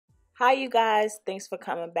Hi you guys, thanks for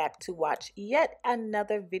coming back to watch yet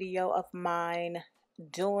another video of mine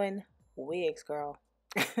doing wigs, girl.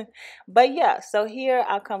 But yeah, so here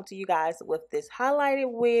I'll come to you guys with this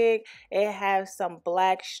highlighted wig. It has some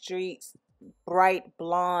black streaks, bright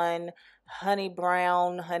blonde, honey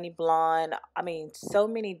brown, honey blonde. I mean, so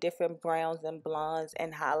many different browns and blondes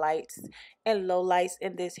and highlights and lowlights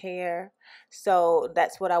in this hair. So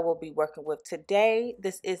that's what I will be working with today.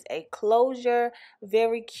 This is a closure,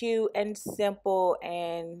 very cute and simple,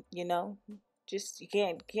 and just you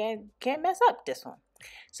can't mess up this one.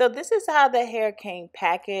 So this is how the hair came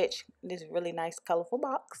packaged. This really nice colorful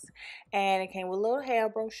box, and it came with a little hair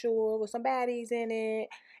brochure with some baddies in it.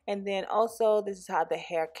 And then also this is how the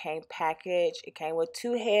hair came packaged. It came with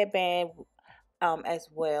two headbands as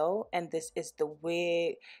well, and this is the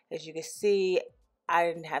wig. As you can see, I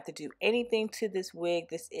didn't have to do anything to this wig.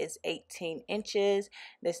 This is 18 inches.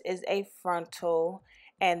 This is a frontal,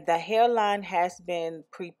 and the hairline has been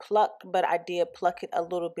pre-plucked, but I did pluck it a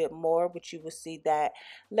little bit more, which you will see that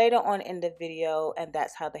later on in the video. And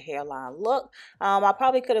that's how the hairline looked. I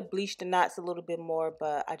probably could have bleached the knots a little bit more,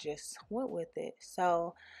 but I just went with it.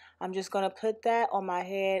 So I'm just going to put that on my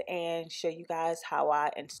head and show you guys how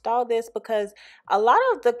I install this, because a lot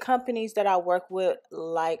of the companies that I work with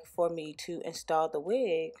like for me to install the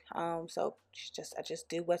wig. So I just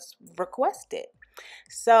do what's requested.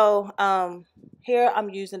 So here I'm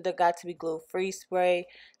using the Got to Be Glue Free Spray,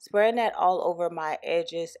 spraying that all over my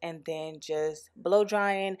edges, and then just blow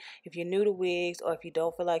drying. If you're new to wigs, or if you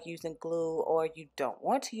don't feel like using glue, or you don't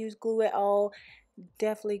want to use glue at all,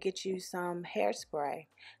 definitely get you some hairspray.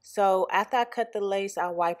 So after I cut the lace, I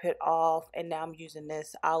wipe it off, and now I'm using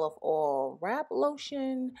this olive oil wrap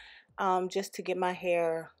lotion just to get my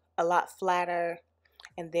hair a lot flatter.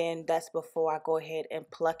 And then that's before I go ahead and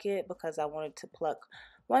pluck it, because I wanted to pluck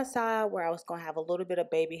one side where I was going to have a little bit of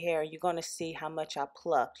baby hair. You're going to see how much I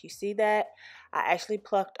plucked. You see that? I actually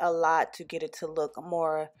plucked a lot to get it to look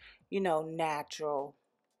more, natural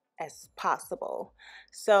as possible.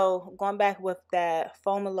 So going back with that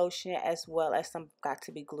foam lotion, as well as some Got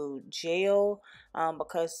to Be Glued gel,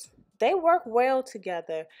 because they work well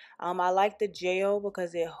together. I like the gel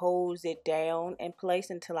because it holds it down in place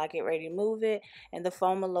until I get ready to move it, and the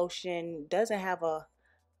foam lotion doesn't have a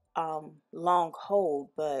long hold,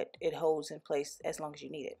 but it holds in place as long as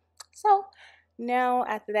you need it. So now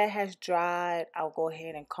after that has dried, I'll go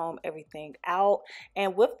ahead and comb everything out.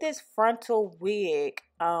 And with this frontal wig,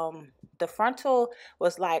 the frontal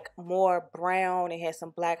was like more brown. It had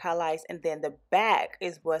some black highlights, and then the back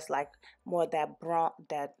was like more that brown,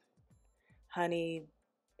 that honey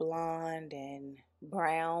blonde and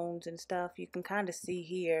browns and stuff. You can kind of see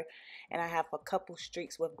here, and I have a couple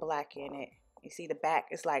streaks with black in it. You see the back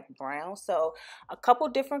is like brown. So a couple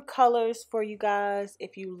different colors for you guys.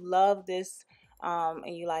 If you love this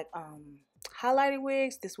and you like highlighted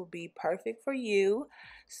wigs, this will be perfect for you.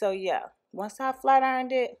 So yeah, once I flat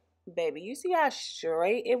ironed it, baby, you see how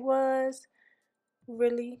straight it was?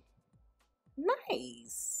 Really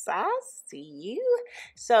nice. I see you.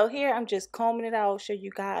 So here I'm just combing it out. I'll show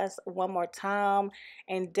you guys one more time,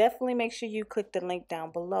 and definitely make sure you click the link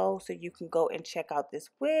down below so you can go and check out this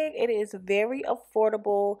wig. It is very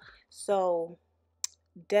affordable, so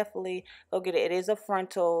definitely go get it. It is a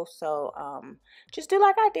frontal, so just do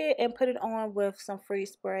like I did and put it on with some free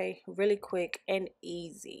spray, really quick and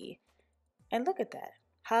easy. And look at that.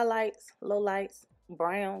 Highlights, lowlights,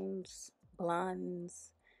 browns,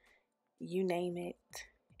 blondes, you name it,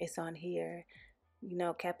 it's on here.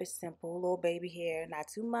 Kept it simple, little baby hair, not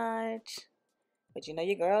too much, but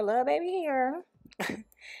your girl love baby hair.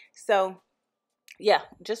 So yeah,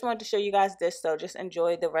 just wanted to show you guys this. So just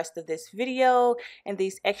enjoy the rest of this video and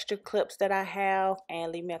these extra clips that I have,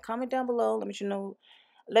 and leave me a comment down below.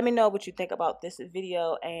 Let me know what you think about this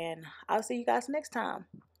video, and I'll see you guys next time.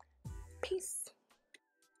 Peace.